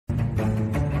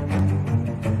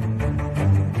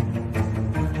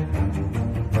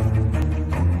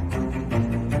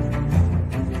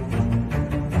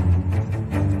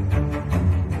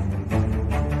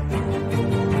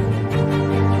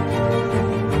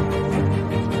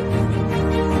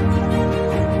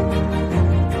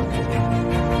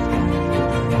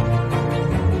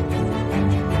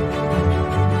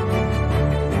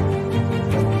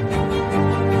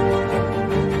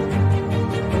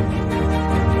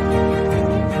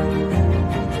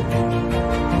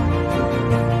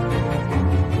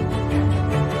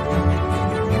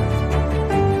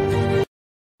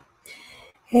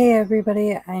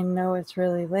everybody. I know it's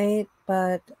really late,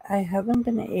 but I haven't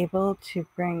been able to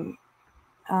bring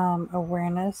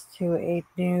awareness to a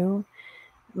new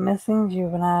missing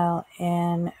juvenile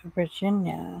in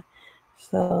Virginia.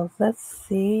 So let's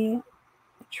see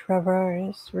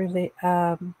Trevor's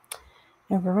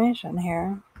information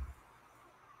here.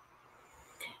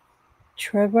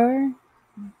 Trevor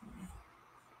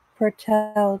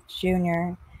Pertell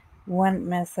Jr. went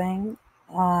missing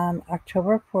on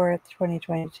October 4th,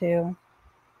 2022.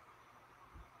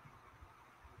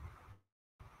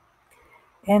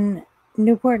 In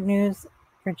Newport News,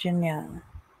 Virginia.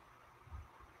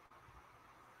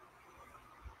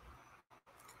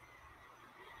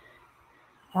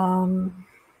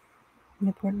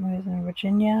 Newport News in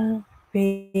Virginia.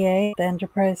 BA at the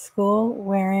Enterprise School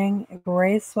wearing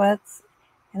gray sweats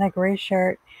and a gray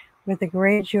shirt with a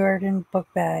gray Jordan book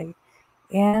bag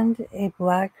and a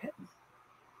black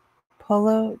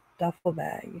polo duffel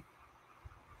bag.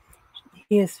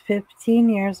 He is 15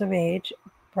 years of age,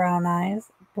 brown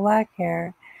eyes, black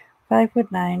hair,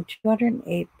 5'9",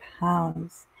 208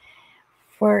 pounds.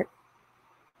 For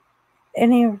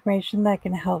any information that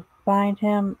can help find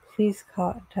him, please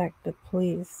contact the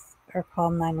police or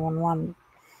call 911.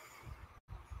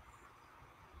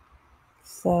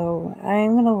 So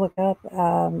I'm going to look up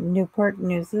Newport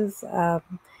News's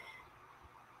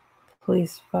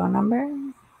police phone number.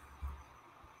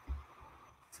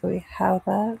 So we have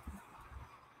that.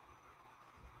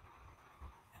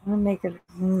 I'm going to make a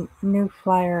new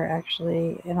flyer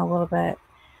actually in a little bit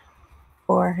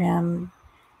for him,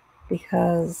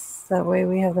 because that way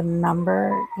we have a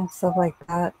number and stuff like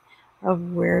that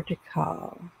of where to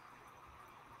call.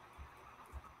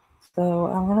 So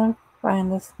I'm going to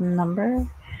find this number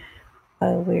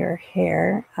while we are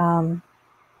here. So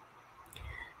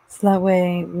that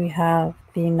way we have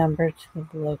the number to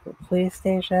the local police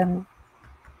station.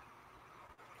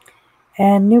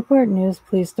 And Newport News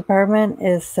Police Department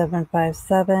is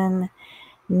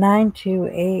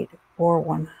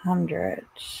 757-928-4100.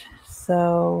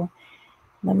 So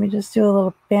let me just do a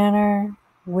little banner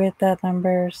with that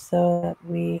number so that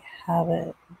we have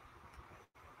it.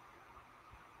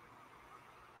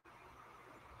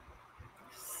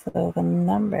 So the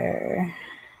number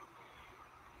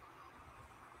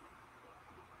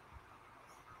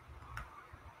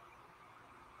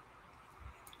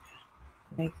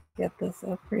let me get this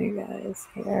up for you guys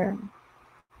here.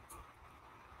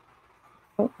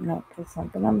 Oh, no, that's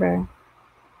not the number.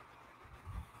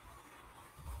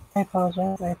 I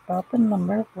apologize. I thought the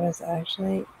number was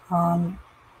actually on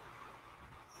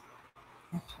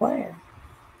the flyer.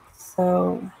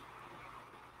 So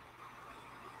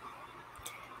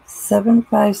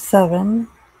 757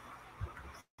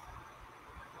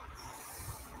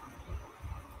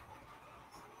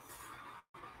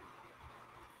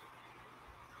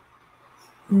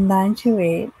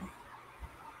 928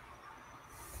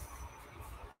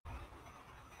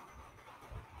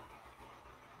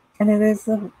 and it is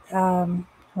a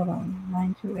hold on,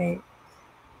 928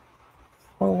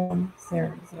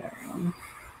 4100.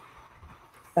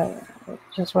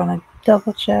 Just want to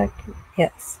double check.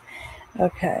 Yes.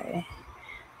 Okay.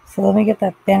 So let me get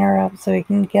that banner up so we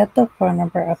can get the phone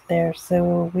number up there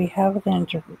so we have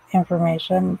the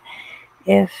information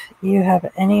if you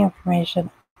have any information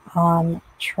on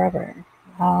Trevor.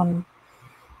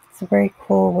 It's a very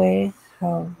cool way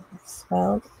how it's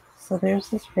spelled. So there's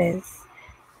his face.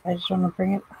 I just want to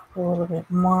bring it up a little bit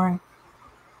more.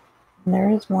 And there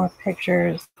is more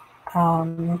pictures.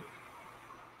 So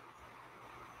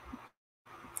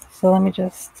let me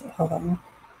just, hold on.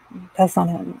 That's not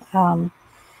him.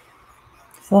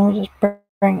 So let me just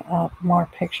bring up more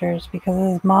pictures because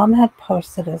his mom had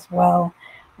posted as well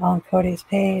on Cody's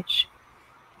page.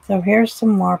 So here's some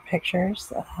more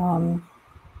pictures.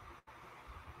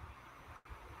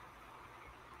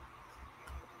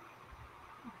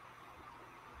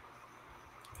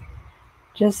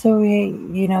 Just so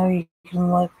you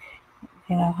can look,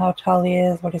 how tall he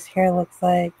is, what his hair looks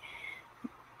like,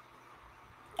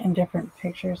 and different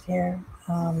pictures here.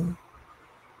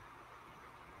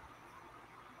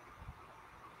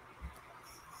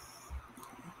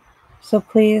 So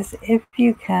please, if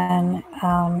you can,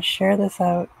 share this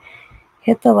out.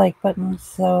 Hit the like button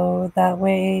so that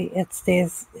way it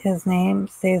stays, his name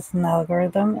stays in the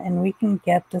algorithm and we can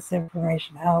get this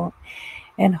information out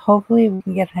and hopefully we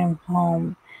can get him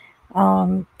home.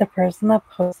 The person that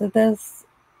posted this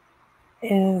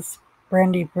is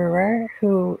Brandy Brewer,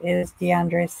 who is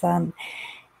DeAndre's son,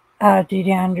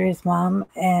 DeAndre's mom,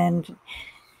 and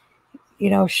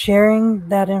sharing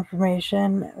that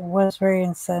information was very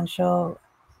essential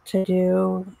to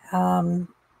do,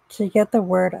 to get the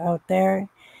word out there.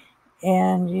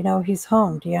 And, he's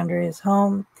home. DeAndre is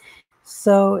home.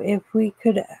 So if we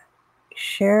could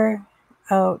share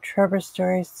out Trevor's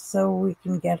story so we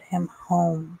can get him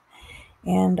home.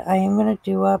 And I am going to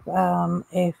do up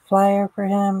a flyer for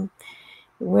him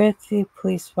with the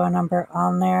police phone number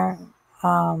on there.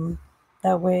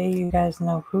 That way you guys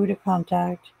know who to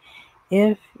contact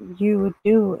if you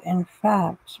do in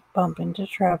fact bump into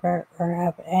Trevor or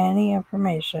have any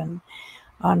information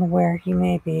on where he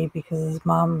may be, because his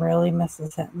mom really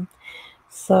misses him.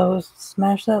 So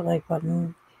smash that like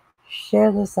button,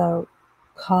 share this out,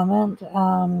 comment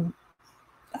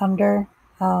under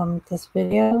this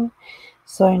video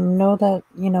so I know that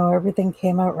everything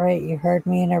came out right, you heard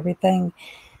me and everything.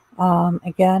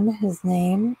 Again, his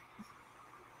name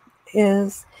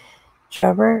is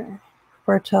Trevor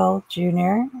Bertel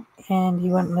Jr., and he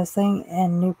went missing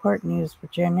in Newport News,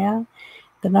 Virginia.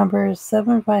 The number is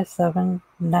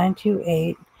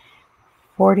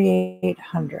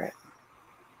 757-928-4800.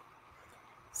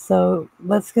 So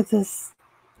let's get this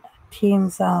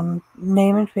teen's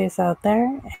name and face out there.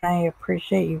 And I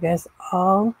appreciate you guys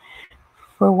all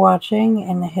for watching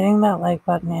and hitting that like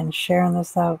button and sharing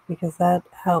this out, because that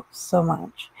helps so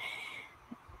much.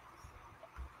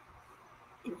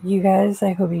 You guys,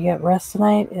 I hope you get rest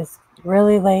tonight. It's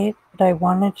really late, but I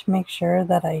wanted to make sure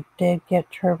that I did get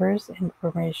Trevor's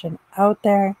information out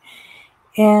there.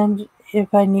 And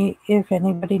if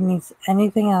anybody needs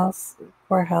anything else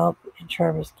for help in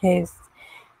Trevor's case,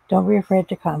 don't be afraid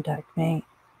to contact me.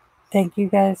 Thank you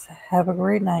guys. Have a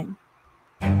great night.